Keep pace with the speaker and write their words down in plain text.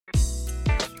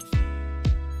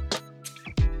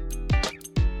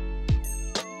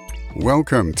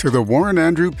Welcome to the Warren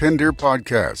Andrew Pinder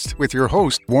podcast with your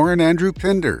host, Warren Andrew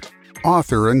Pinder,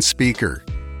 author and speaker.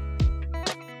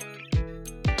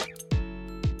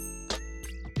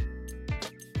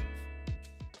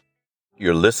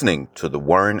 You're listening to the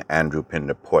Warren Andrew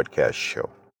Pinder podcast show.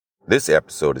 This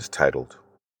episode is titled,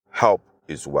 Help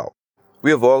is Wealth.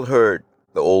 We have all heard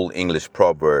the old English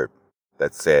proverb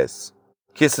that says,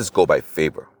 kisses go by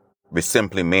favor, which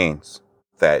simply means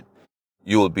that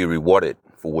you will be rewarded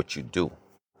for what you do.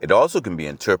 It also can be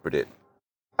interpreted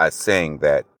as saying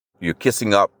that you're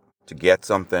kissing up to get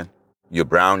something, you're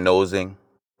brown nosing,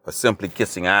 or simply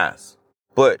kissing ass.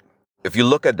 But if you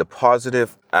look at the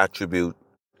positive attribute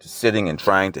to sitting and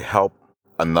trying to help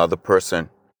another person,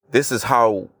 this is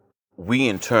how we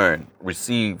in turn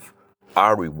receive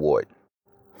our reward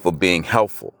for being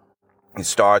helpful. It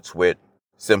starts with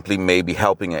simply maybe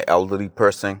helping an elderly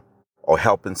person or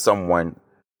helping someone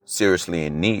seriously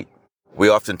in need. We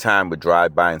oftentimes would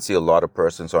drive by and see a lot of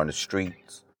persons on the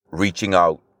streets reaching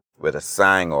out with a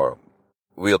sign, or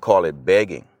we'll call it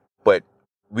begging. But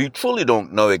we truly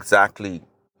don't know exactly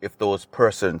if those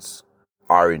persons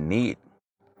are in need.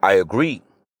 I agree.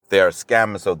 There are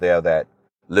scammers out there that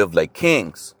live like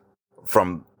kings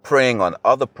from preying on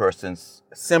other person's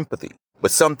sympathy.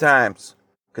 But sometimes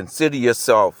consider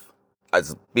yourself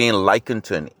as being likened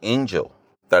to an angel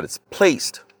that is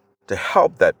placed to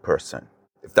help that person.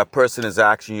 If that person is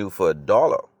asking you for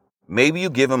 $1, maybe you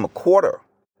give him a quarter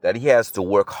that he has to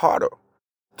work harder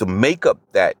to make up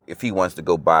that if he wants to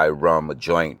go buy rum, a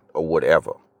joint, or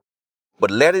whatever. But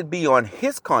let it be on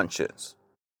his conscience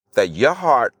that your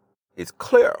heart is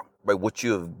clear by what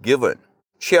you have given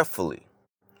cheerfully.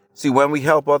 See, when we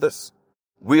help others,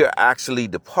 we are actually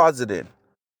depositing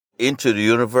into the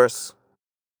universe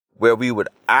where we would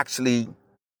actually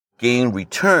gain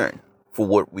return for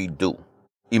what we do.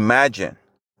 Imagine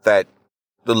that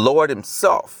the Lord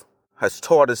himself has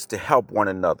taught us to help one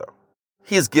another.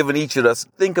 He has given each of us,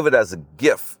 think of it as a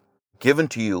gift given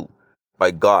to you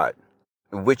by God,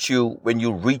 in which when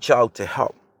you reach out to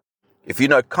help. If you're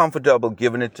not comfortable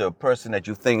giving it to a person that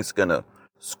you think is going to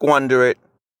squander it,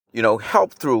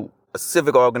 help through a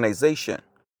civic organization,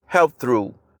 help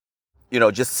through,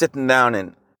 just sitting down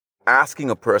and asking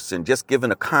a person, just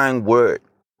giving a kind word,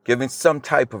 giving some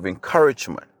type of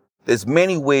encouragement. There's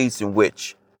many ways in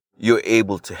which you're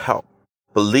able to help.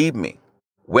 Believe me,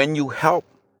 when you help,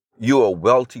 you're a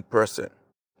wealthy person,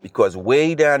 because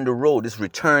way down the road, these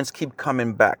returns keep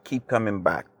coming back.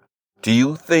 Do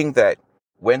you think that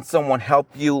when someone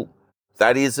helps you,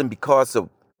 that isn't because of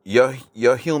your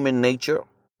human nature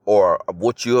or of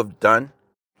what you have done,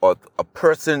 or a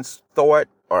person's thought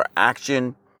or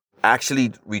action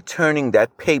actually returning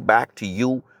that payback to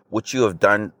you, what you have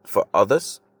done for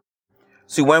others?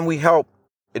 See, when we help,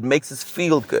 it makes us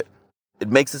feel good. It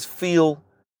makes us feel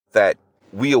that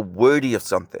we are worthy of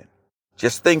something.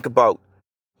 Just think about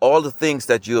all the things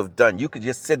that you have done. You could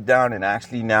just sit down and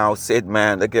actually now say,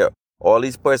 man, look at all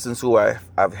these persons who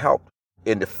I've helped.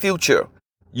 In the future,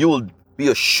 you will be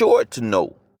assured to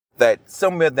know that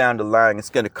somewhere down the line,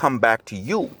 it's going to come back to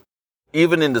you,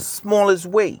 even in the smallest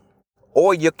way,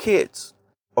 or your kids,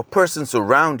 or persons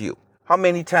around you. How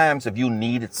many times have you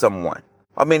needed someone?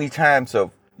 How many times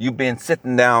have you been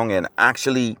sitting down and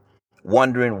actually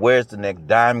wondering where's the next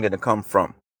dime going to come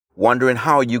from? Wondering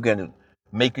how are you going to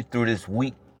make it through this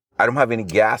week? I don't have any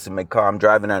gas in my car. I'm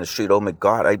driving down the street. Oh my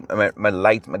God,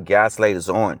 my gas light is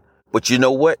on. But you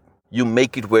know what? You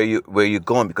make it where you're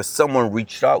going because someone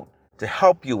reached out to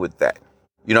help you with that.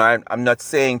 I'm not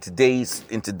saying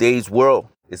in today's world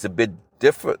it's a bit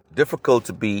difficult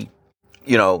to be,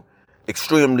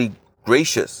 extremely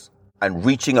gracious and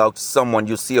reaching out to someone.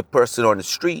 You see a person on the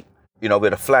street,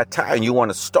 with a flat tire and you want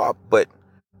to stop, but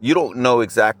you don't know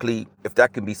exactly if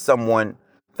that can be someone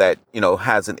that,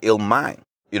 has an ill mind.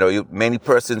 Many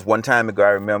persons one time ago, I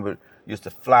remember, used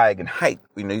to flag and hike.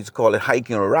 Used to call it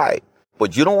hiking a ride.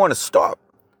 But you don't want to stop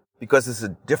because it's a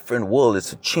different world.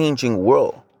 It's a changing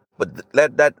world. But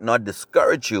let that not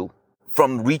discourage you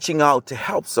from reaching out to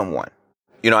help someone.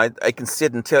 I can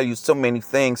sit and tell you so many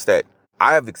things that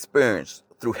I have experienced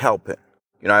through helping.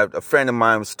 A friend of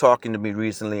mine was talking to me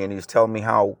recently and he was telling me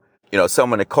how,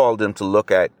 someone had called him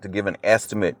to give an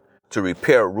estimate to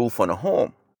repair a roof on a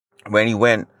home. When he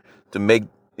went to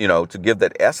to give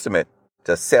that estimate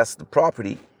to assess the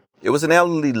property, it was an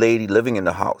elderly lady living in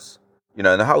the house. And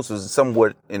the house was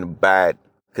somewhat in a bad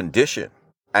condition.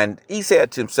 And he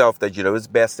said to himself that, it's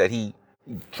best that he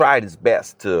tried his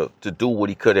best to do what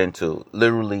he could into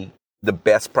literally the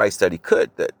best price that he could.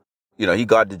 That, he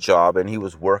got the job and he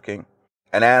was working.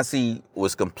 And as he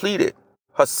was completed,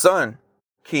 her son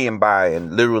came by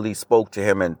and literally spoke to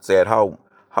him and said how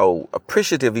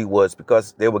appreciative he was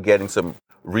because they were getting some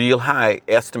real high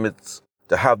estimates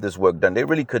to have this work done. They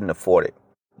really couldn't afford it.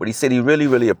 But he said he really,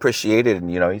 really appreciated it.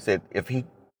 And, he said if he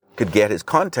could get his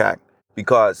contact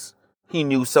because he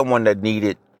knew someone that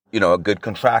needed, a good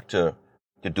contractor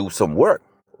to do some work.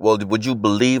 Well, would you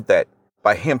believe that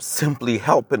by him simply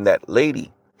helping that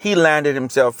lady, he landed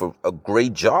himself a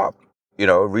great job,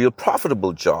 a real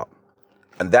profitable job.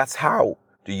 And that's how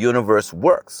the universe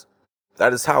works.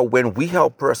 That is how when we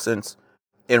help persons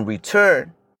in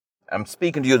return, I'm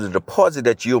speaking to you, the deposit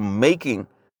that you're making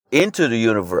into the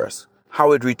universe,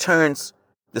 how it returns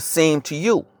the same to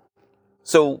you.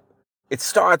 So it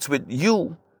starts with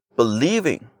you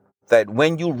believing that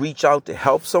when you reach out to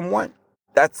help someone,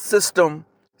 that system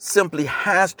simply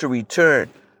has to return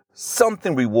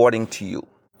something rewarding to you.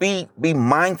 Be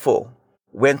mindful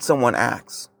when someone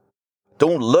asks.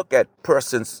 Don't look at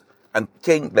persons and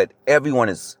think that everyone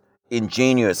is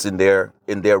ingenious in their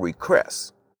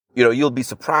requests. You'll be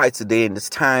surprised today in this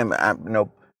time,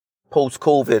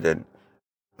 post-COVID, and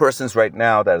persons right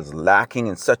now that is lacking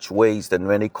in such ways that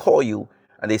when they call you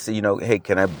and they say, hey,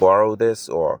 can I borrow this?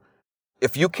 Or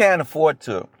if you can't afford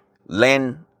to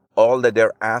lend all that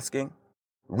they're asking,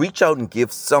 reach out and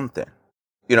give something.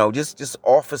 Just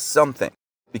offer something,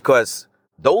 because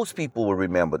those people will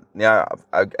remember. Now,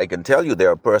 I can tell you there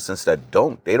are persons that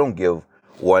they don't give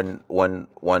one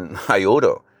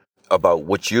iota about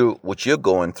what you're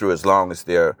going through as long as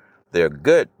they're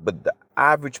good. But the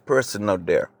average person out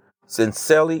there,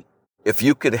 sincerely, if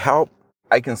you could help,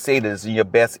 I can say that it's in your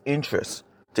best interest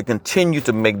to continue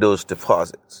to make those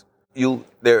deposits.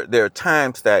 There are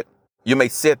times that you may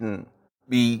sit and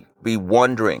be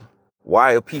wondering,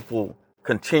 why are people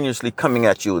continuously coming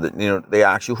at you? That they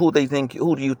ask you who do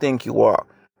you think you are?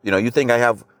 You think I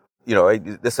have,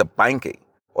 this a banking,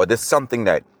 or this something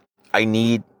that I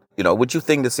need. What you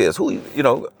think this is?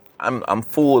 I'm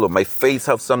full, or my face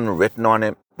have something written on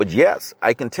it. But yes,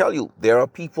 I can tell you there are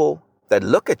people that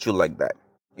look at you like that.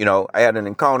 I had an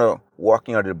encounter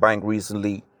walking out of the bank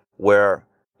recently where,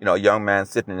 a young man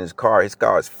sitting in his car is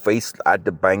faced at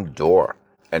the bank door,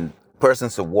 and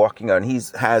persons are walking out, and he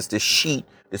has this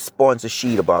sponsor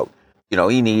sheet about,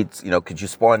 he needs, could you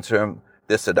sponsor him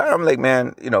this or that? I'm like,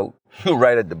 man, you're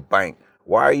right at the bank.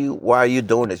 Why are you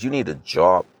doing this? You need a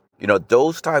job.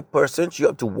 Those type of persons you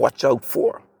have to watch out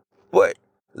for. But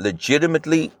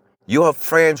legitimately, you have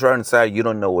friends right inside. You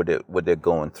don't know what they're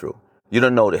going through. You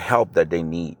don't know the help that they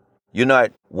need. You're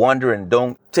not wondering.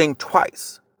 Don't think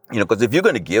twice. Because if you're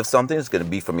going to give something, it's going to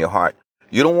be from your heart.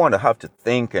 You don't want to have to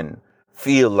think and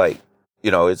feel like,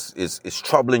 it's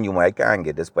troubling you. I can't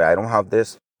get this, but I don't have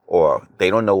this, or they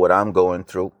don't know what I'm going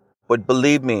through. But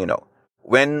believe me,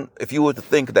 if you were to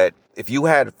think that if you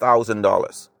had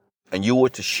 $1,000 and you were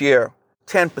to share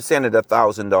 10% of that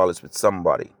 $1,000 with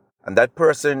somebody, and that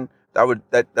person, that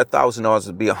 $1,000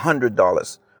 would be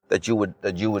 $100 that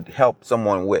you would help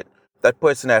someone with. That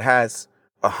person that has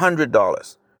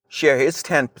 $100, share his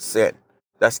 10%.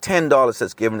 That's $10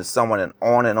 that's given to someone, and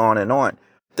on and on and on.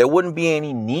 There wouldn't be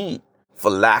any need for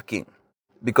lacking,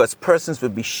 because persons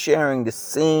would be sharing the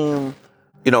same,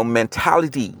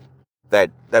 mentality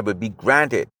that would be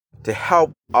granted to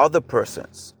help other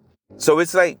persons. So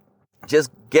it's like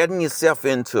just getting yourself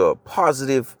into a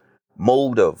positive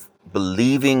mode of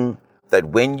believing that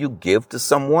when you give to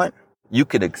someone, you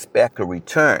can expect a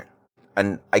return.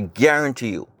 And I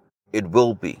guarantee you it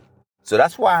will be. So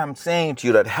that's why I'm saying to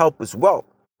you that help is wealth.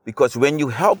 Because when you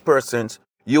help persons,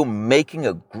 you're making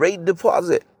a great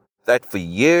deposit that for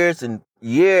years and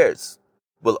years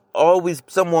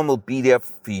someone will be there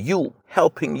for you,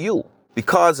 helping you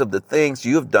because of the things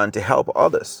you've done to help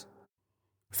others.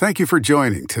 Thank you for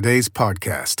joining today's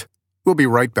podcast. We'll be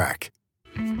right back.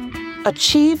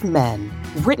 Achieve Men,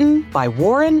 written by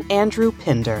Warren Andrew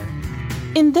Pinder.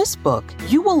 In this book,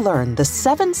 you will learn the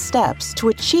 7 steps to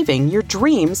achieving your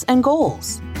dreams and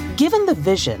goals. Given the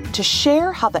vision to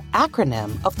share how the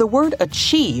acronym of the word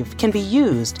achieve can be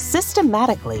used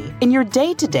systematically in your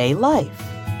day-to-day life.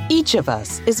 Each of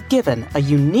us is given a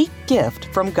unique gift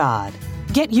from God.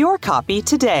 Get your copy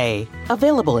today.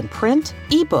 Available in print,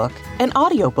 ebook, and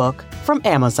audiobook from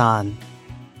Amazon.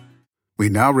 We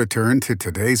now return to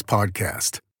today's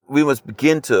podcast. We must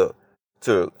begin to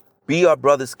be our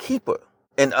brother's keeper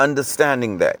and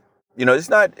understanding that. It's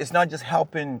not just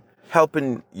helping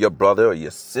your brother or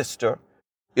your sister.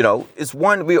 It's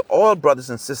one, we're all brothers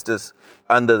and sisters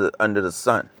under the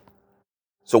sun.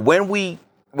 So when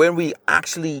we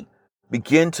actually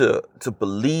begin to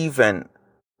believe and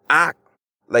act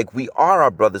like we are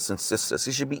our brothers and sisters,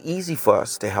 it should be easy for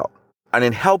us to help. And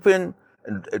in helping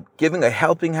and giving a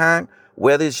helping hand,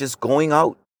 whether it's just going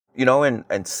out,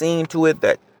 and seeing to it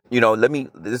that, let me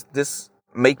this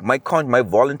make my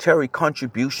voluntary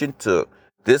contribution to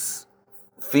this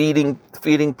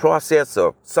feeding process,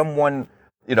 or someone,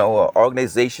 an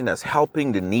organization that's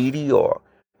helping the needy or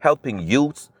helping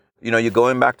youth. You're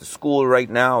going back to school right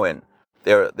now, and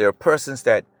there are persons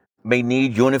that may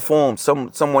need uniforms.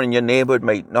 Someone in your neighborhood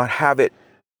may not have it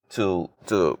to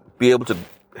be able to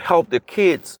help their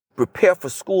kids prepare for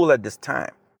school at this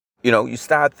time. You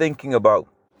start thinking about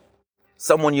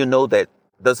someone that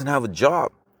doesn't have a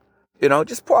job.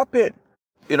 Just pop in.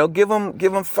 Give them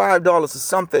 $5 or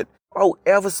something,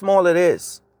 however small it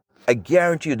is. I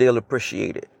guarantee you they'll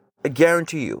appreciate it. I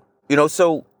guarantee you.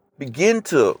 So begin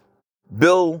to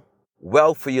build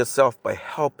wealth for yourself by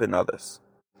helping others.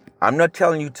 I'm not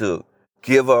telling you to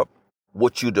give up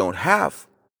what you don't have,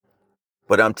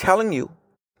 but I'm telling you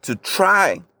to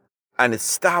try and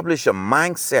establish a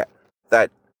mindset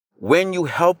that when you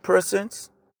help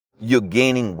persons, you're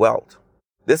gaining wealth.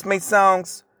 This may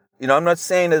sound, I'm not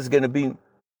saying there's going to be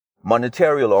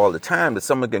monetary all the time, that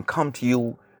someone can come to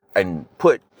you and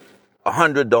put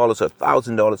 $100 or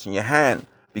 $1,000 in your hand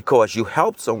because you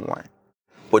helped someone.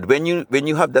 But when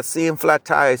you have that same flat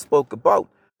tire I spoke about,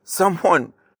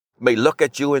 someone may look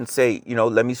at you and say,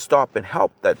 let me stop and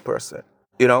help that person.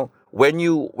 When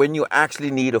you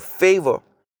actually need a favor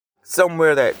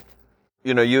somewhere that,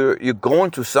 you're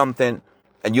going through something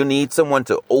and you need someone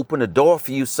to open a door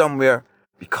for you somewhere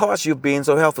because you're being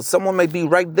so helpful. Someone may be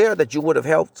right there that you would have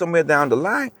helped somewhere down the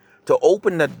line to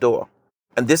open that door.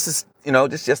 And this is,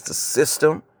 this is just a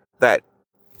system that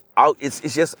it's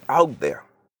just out there.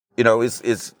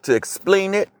 It's to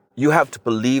explain it, you have to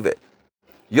believe it.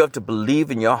 You have to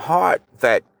believe in your heart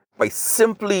that by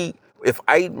simply, if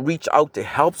I reach out to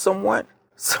help someone,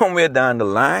 somewhere down the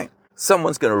line,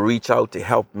 someone's going to reach out to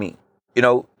help me.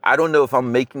 I don't know if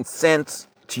I'm making sense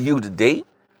to you today,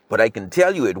 but I can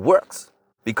tell you it works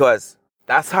because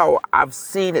that's how I've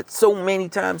seen it so many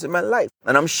times in my life.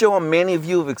 And I'm sure many of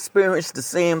you have experienced the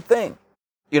same thing.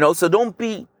 So don't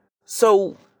be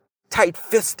so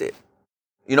tight-fisted,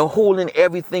 holding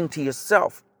everything to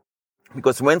yourself.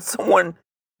 Because when someone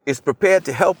is prepared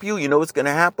to help you, what's going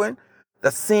to happen?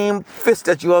 The same fist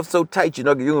that you have so tight,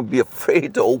 you're going to be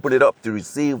afraid to open it up to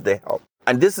receive the help.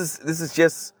 And this is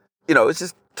just, it's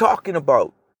just talking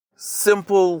about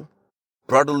simple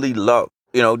brotherly love.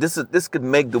 This could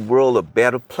make the world a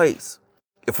better place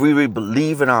if we really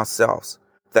believe in ourselves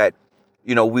that,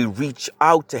 we reach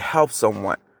out to help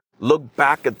someone. Look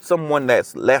back at someone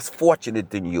that's less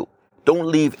fortunate than you. Don't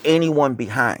leave anyone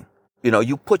behind.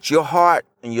 You put your heart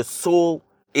and your soul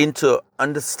into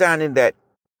understanding that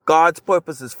God's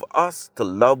purpose is for us to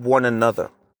love one another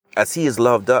as He has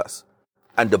loved us.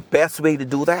 And the best way to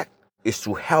do that is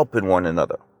through helping one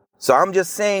another. So I'm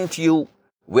just saying to you,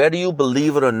 whether you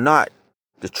believe it or not,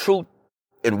 the truth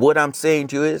in what I'm saying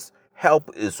to you is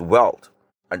help is wealth.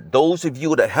 And those of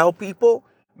you that help people,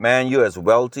 man, you're as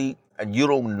wealthy and you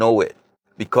don't know it.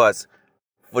 Because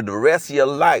for the rest of your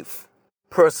life,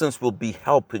 persons will be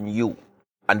helping you.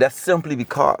 And that's simply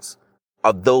because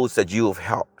of those that you have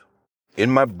helped. In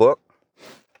my book,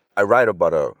 I write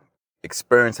about a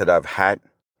experience that I've had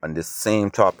on this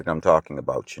same topic I'm talking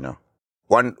about,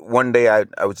 One day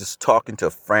I was just talking to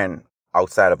a friend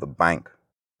outside of a bank,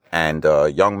 and a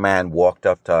young man walked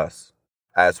up to us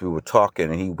as we were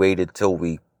talking, and he waited till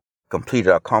we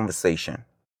completed our conversation.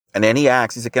 And then he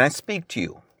said, "Can I speak to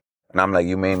you?" And I'm like,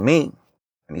 "You mean me?"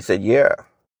 And he said, "Yeah."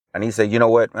 And he said, "You know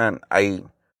what, man, I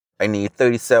need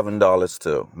 $37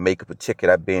 to make up a ticket.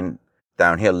 I've been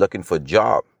down here looking for a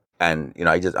job. And,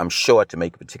 I'm short to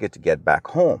make up a ticket to get back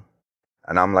home."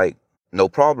 And I'm like, "No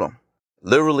problem."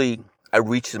 Literally, I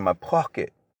reached in my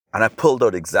pocket and I pulled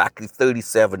out exactly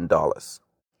 $37.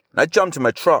 And I jumped in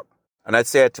my truck and I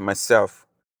said to myself,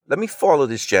 let me follow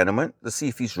this gentleman to see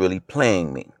if he's really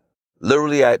playing me.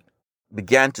 Literally, I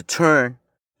began to turn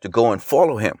to go and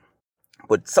follow him.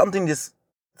 But something just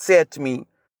said to me,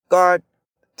 God,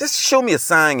 just show me a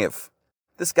sign if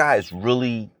this guy is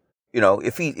really,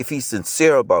 if he's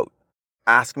sincere about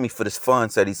asking me for this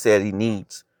funds that he said he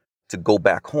needs to go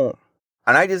back home.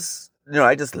 And I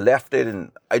just left it,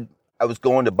 and I was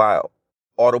going to buy an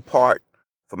auto part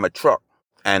for my truck.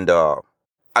 And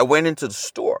I went into the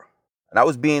store and I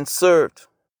was being served.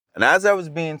 And as I was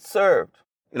being served,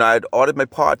 I had ordered my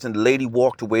parts, and the lady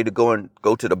walked away to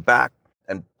go to the back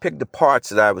and pick the parts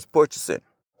that I was purchasing.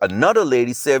 Another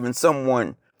lady serving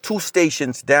someone 2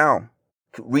 stations down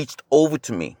reached over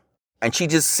to me. And she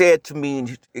just said to me,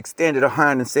 and extended her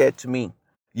hand and said to me,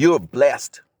 "You're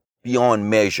blessed beyond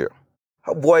measure."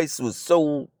 Her voice was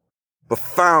so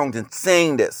profound in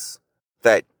saying this,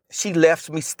 that she left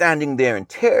me standing there in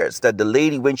tears, that the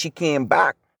lady, when she came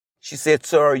back, she said,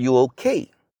 "Sir, are you okay?"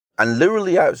 And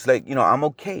literally I was like, I'm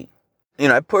okay.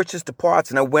 I purchased the parts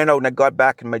and I went out and I got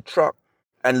back in my truck.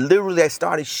 And literally I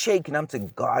started shaking. I'm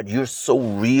saying, "God, you're so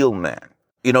real, man."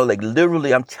 Like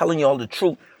literally I'm telling you all the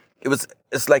truth.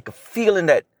 It's like a feeling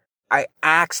that I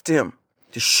asked him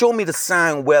to show me the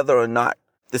sign whether or not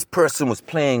this person was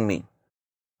playing me.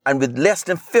 And with less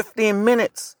than 15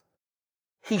 minutes,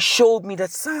 he showed me that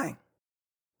sign.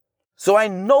 So I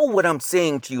know what I'm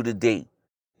saying to you today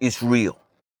is real.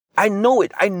 I know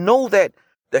it. I know that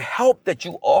the help that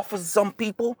you offer some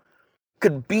people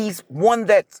could be one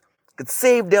that could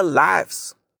save their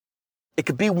lives. It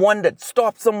could be one that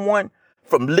stops someone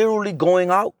from literally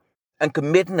going out and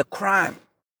committing a crime.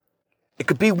 It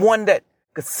could be one that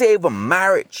could save a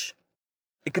marriage.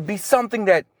 It could be something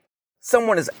that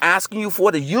someone is asking you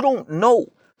for that you don't know.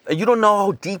 And you don't know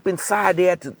how deep inside they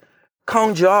had to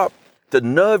conjure up the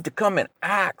nerve to come and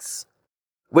ask.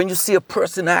 When you see a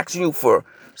person asking you for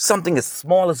something as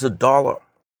small as $1,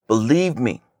 believe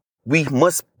me, we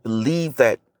must believe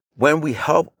that when we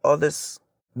help others,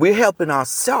 we're helping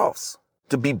ourselves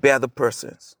to be better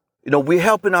persons. We're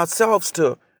helping ourselves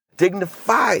to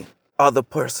dignify other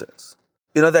persons.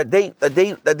 That they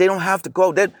don't have to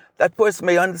go. That person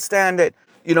may understand that,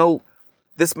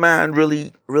 this man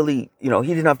really, he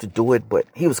didn't have to do it, but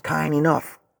he was kind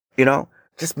enough.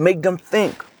 Just make them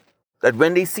think that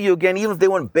when they see you again, even if they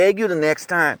want to beg you the next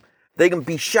time, they can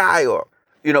be shy or,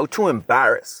 too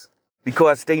embarrassed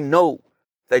because they know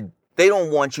that they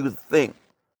don't want you to think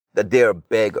that they're a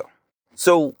beggar.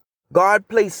 So God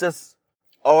placed us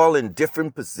all in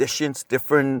different positions,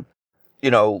 different,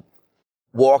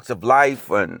 walks of life.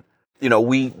 And,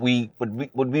 we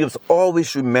must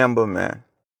always remember, man,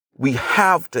 we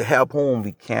have to help whom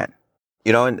we can,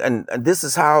 and this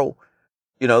is how,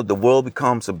 the world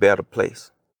becomes a better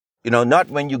place. Not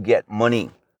when you get money,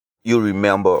 you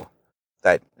remember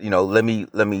that, let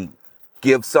me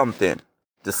give something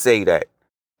to say that,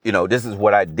 this is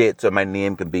what I did so my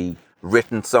name can be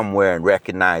written somewhere and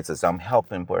recognized as I'm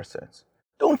helping persons.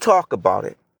 Don't talk about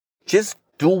it. Just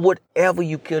do whatever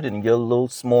you could in your little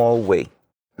small way.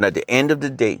 And at the end of the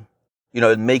day,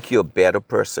 it make you a better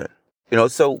person.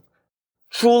 So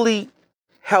truly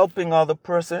helping other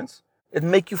persons, it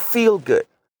make you feel good.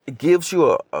 It gives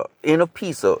you a inner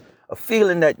peace, a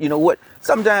feeling that,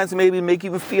 sometimes maybe make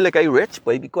you even feel like I'm rich,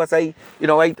 boy, because I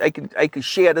could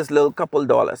share this little couple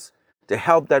dollars to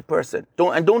help that person.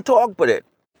 Don't talk about it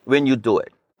when you do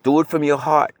it. Do it from your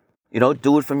heart.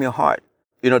 Do it from your heart.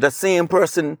 That same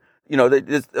person,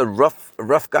 a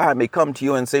rough guy may come to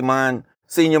you and say, "Man,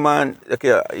 senior man,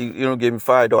 okay, give me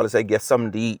 $5, I get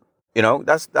something to eat."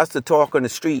 That's the talk on the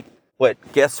street. But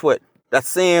guess what? That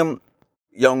same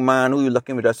young man who you're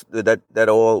looking with that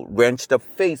all wrenched up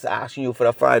face asking you for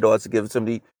that $5 to give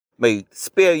somebody may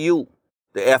spare you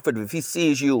the effort if he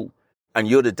sees you and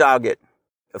you're the target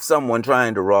of someone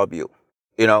trying to rob you.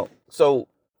 So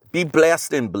be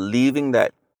blessed in believing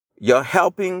that your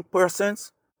helping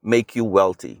persons make you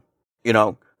wealthy.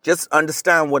 Just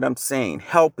understand what I'm saying.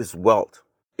 Help is wealth.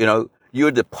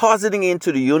 You're depositing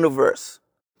into the universe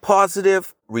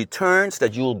positive returns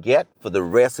that you'll get for the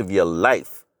rest of your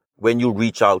life when you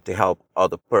reach out to help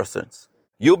other persons.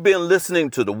 You've been listening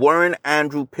to the Warren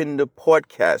Andrew Pinder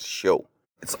podcast show.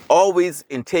 It's always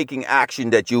in taking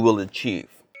action that you will achieve.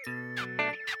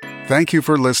 Thank you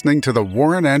for listening to the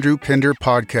Warren Andrew Pinder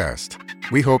podcast.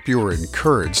 We hope you were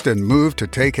encouraged and moved to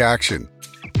take action.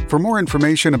 For more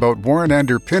information about Warren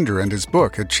Andrew Pinder and his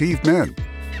book, Achieve Men,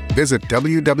 visit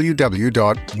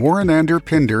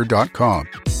www.warrenandrewpinder.com.